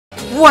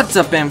What's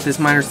up, Amethyst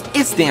Miners?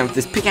 It's the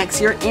TheAmethystPickaxe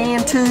here,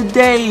 and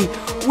today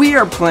we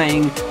are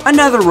playing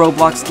another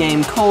Roblox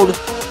game called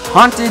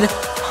Haunted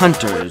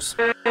Hunters.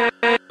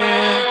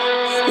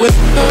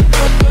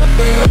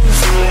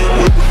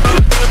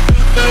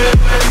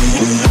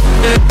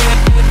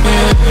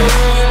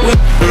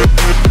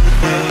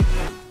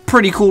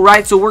 Pretty cool,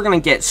 right? So we're gonna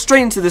get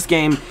straight into this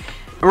game,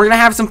 and we're gonna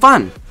have some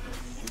fun.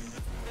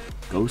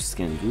 Ghost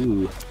skin,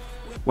 ooh.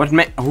 What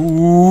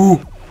ooh.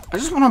 I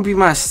just wanna be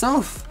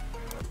myself.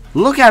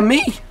 Look at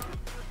me!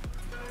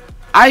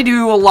 I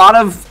do a lot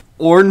of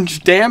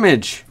orange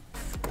damage.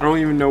 I don't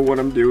even know what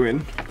I'm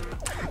doing.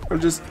 I'm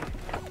just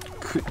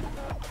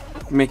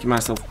making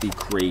myself be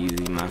crazy,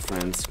 my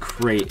friends.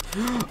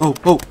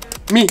 Oh,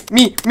 me.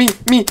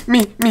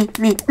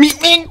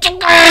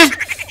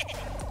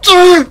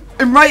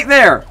 And right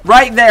there,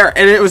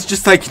 and it was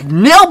just like,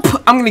 nope!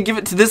 I'm gonna give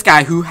it to this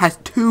guy who has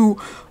two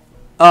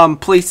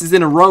places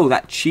in a row.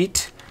 That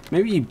cheat.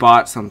 Maybe he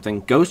bought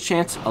something. Ghost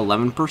chance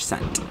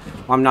 11%. Well,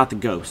 I'm not the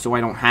ghost, so I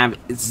don't have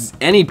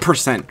any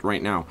percent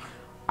right now.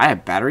 I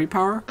have battery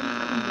power.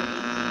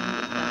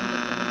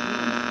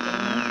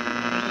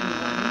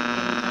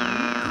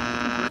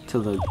 To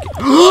the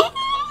oh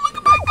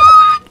my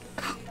god!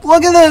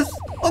 Look at this!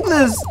 Look at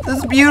this! This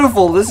is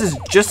beautiful. This is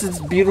just as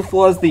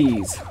beautiful as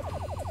these.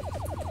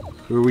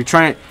 Who are we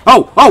trying?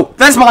 Oh!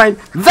 That's mine!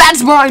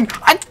 That's mine!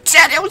 I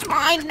said it was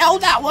mine! No,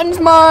 that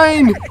one's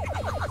mine!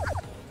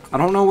 I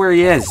don't know where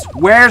he is.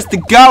 Where's the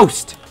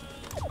ghost?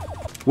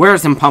 Where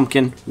is him,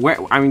 Pumpkin? Where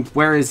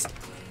is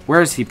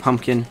he,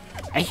 Pumpkin?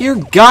 I hear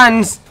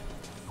guns,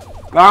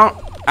 but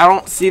I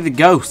don't see the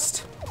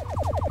ghost.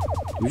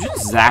 We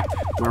just zap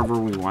wherever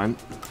we want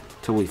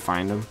till we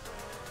find him,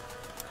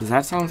 because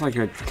that sounds like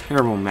a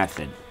terrible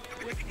method.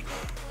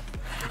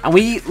 And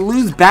we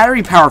lose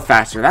battery power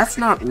faster. That's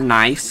not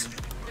nice.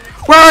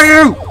 Where are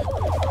you?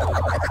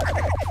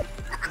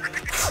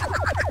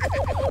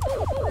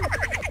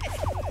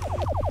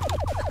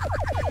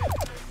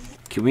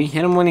 Can we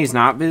hit him when he's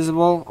not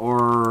visible,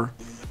 or...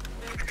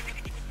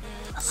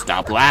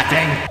 Stop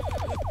laughing!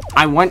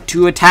 I want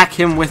to attack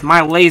him with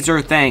my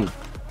laser thing.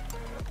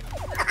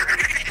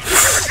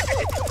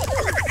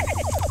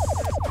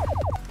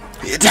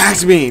 He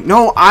attacks me!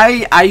 No,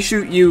 I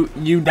shoot you,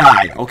 you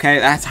die, okay?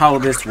 That's how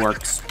this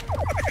works.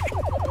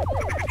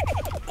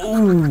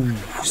 Ooh,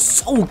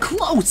 so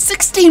close!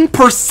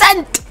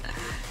 16%!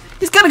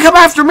 He's gonna come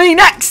after me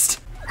next!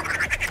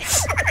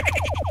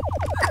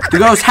 The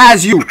ghost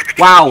has you!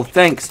 Wow,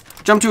 thanks.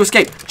 Jump to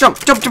escape. Jump!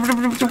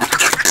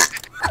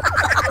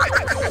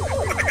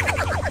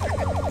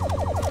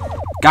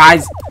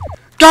 Guys!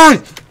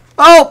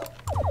 Help!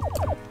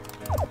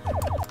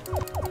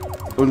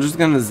 I'm just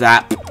gonna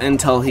zap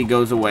until he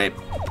goes away.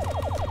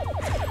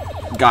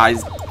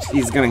 Guys,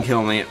 he's gonna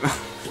kill me.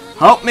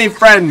 Help me,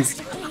 friends!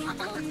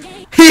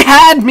 He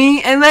had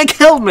me and then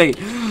killed me!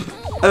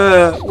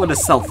 What a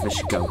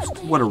selfish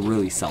ghost. What a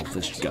really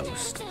selfish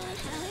ghost.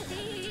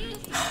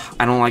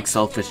 I don't like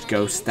selfish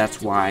ghosts.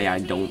 That's why I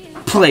don't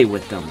play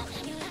with them.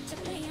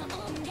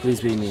 Please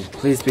be me.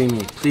 Please be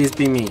me. Please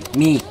be me.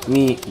 Me.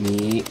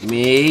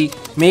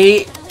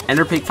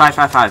 Enderpig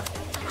 555.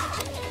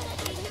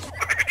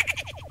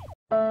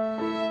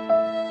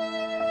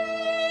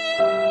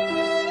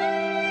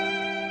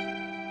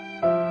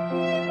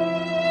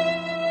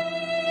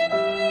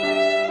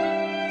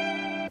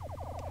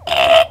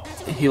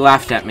 He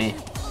laughed at me.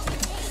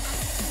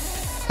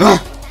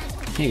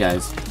 Hey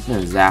guys, I'm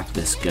gonna zap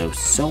this ghost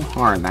so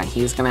hard that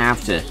he's gonna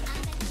have to...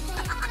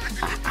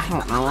 I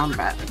don't know, I'm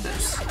bad at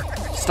this.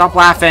 Stop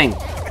laughing!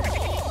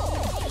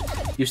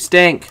 You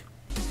stink!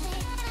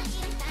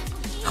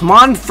 Come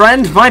on,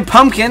 friend, my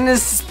pumpkin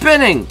is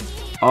spinning!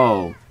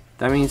 Oh,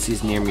 that means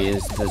he's near me,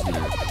 doesn't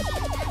it?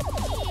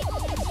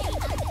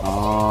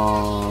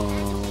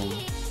 Oh...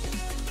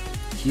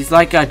 He's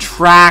like a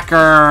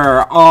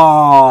tracker!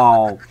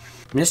 Oh!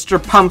 Mr.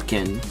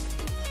 Pumpkin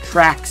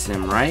tracks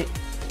him, right?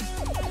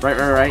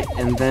 Right.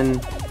 And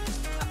then...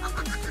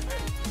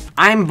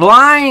 I'm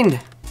blind!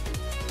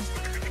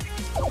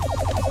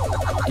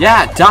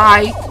 Yeah,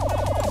 die!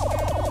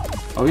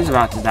 Oh, he's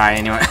about to die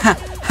anyway.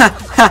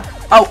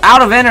 Oh,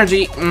 out of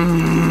energy!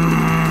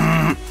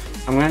 I'm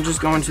gonna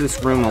just go into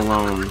this room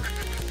alone.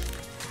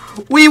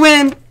 We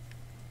win!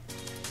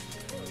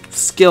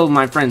 Skill,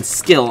 my friend,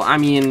 skill. I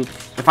mean,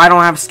 if I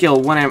don't have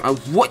skill, what am I...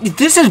 What?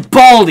 This is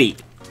Baldi!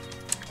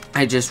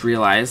 I just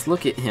realized,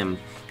 look at him.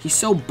 He's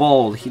so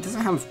bald. He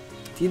doesn't have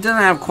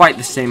quite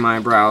the same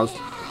eyebrows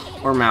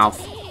or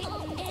mouth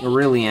or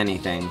really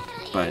anything,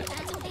 but...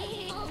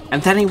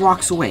 And then he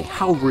walks away.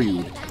 How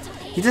rude.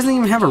 He doesn't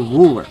even have a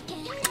ruler.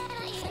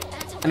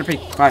 Enderpig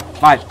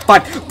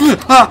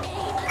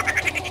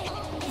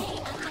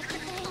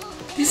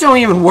 555. These don't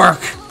even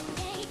work.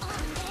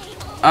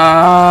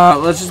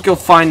 Let's just go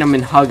find him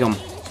and hug him.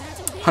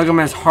 Hug him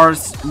as hard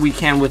as we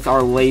can with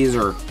our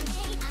laser.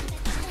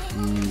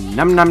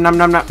 Num.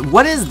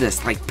 What is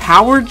this? Like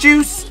power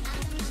juice?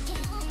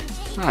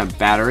 It's not a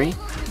battery.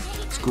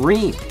 It's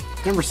green.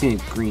 I've never seen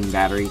a green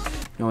battery.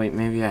 No, wait,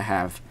 maybe I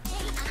have.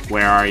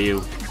 Where are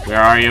you?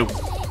 Where are you?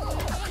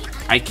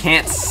 I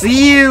can't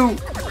see you.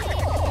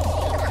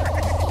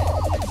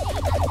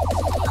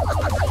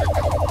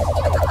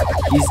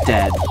 He's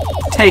dead.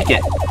 Take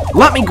it.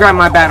 Let me grab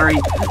my battery.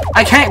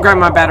 I can't grab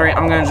my battery.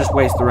 I'm gonna just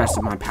waste the rest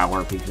of my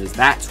power because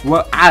that's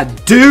what I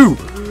do.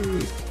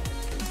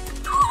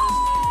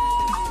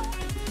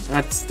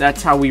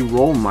 That's how we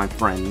roll, my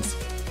friends.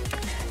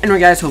 Anyway,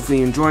 guys, hopefully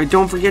you enjoyed.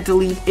 Don't forget to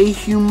leave a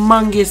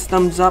humongous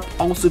thumbs up.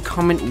 Also,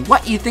 comment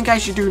what you think I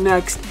should do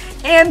next.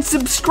 And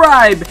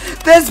subscribe.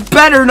 This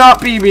better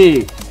not be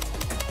me.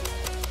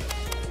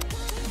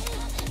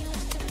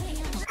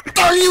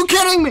 Are you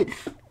kidding me?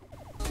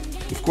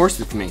 Of course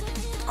it's me.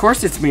 Of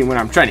course it's me when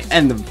I'm trying to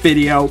end the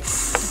video.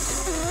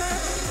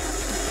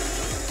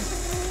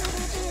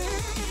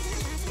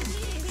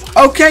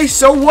 Okay,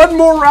 so one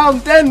more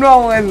round, then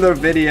I'll end the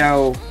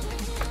video.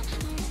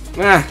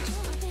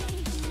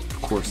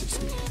 Of course it's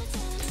me.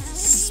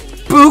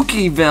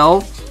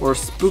 Spookyville, or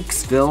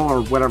Spooksville,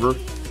 or whatever.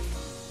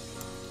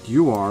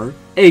 You are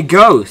a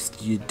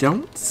ghost. You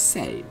don't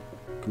say.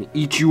 I'm gonna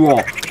eat you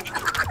all.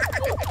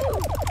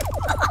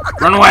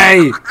 Run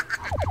away!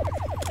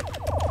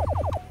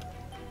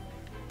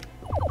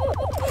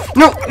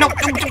 No, no, no,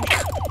 no.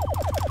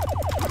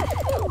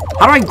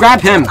 How do I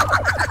grab him?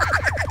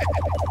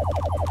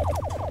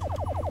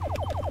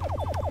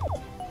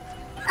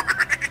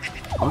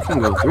 I can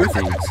go through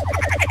things.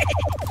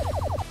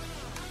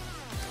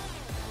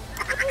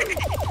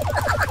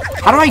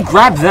 How do I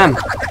grab them?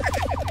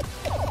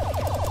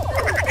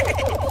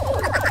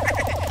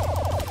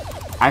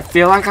 I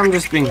feel like I'm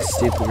just being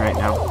stupid right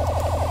now.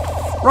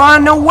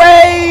 Run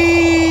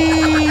away!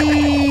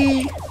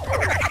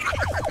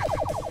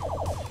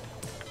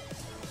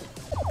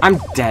 I'm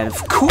dead.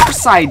 Of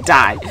course I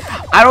die.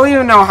 I don't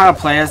even know how to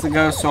play as the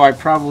ghost, so I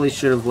probably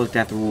should have looked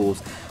at the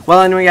rules.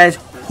 Well, anyway, guys,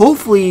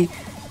 hopefully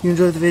you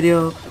enjoyed the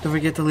video. Don't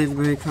forget to leave a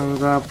big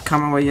thumbs up.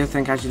 Comment what you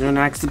think I should do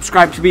next.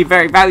 Subscribe to be a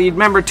very valued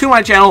member to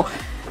my channel.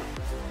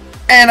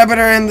 And I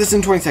better end this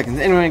in 20 seconds.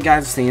 Anyway,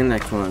 guys, see you in the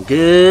next one.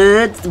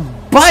 Goodbye!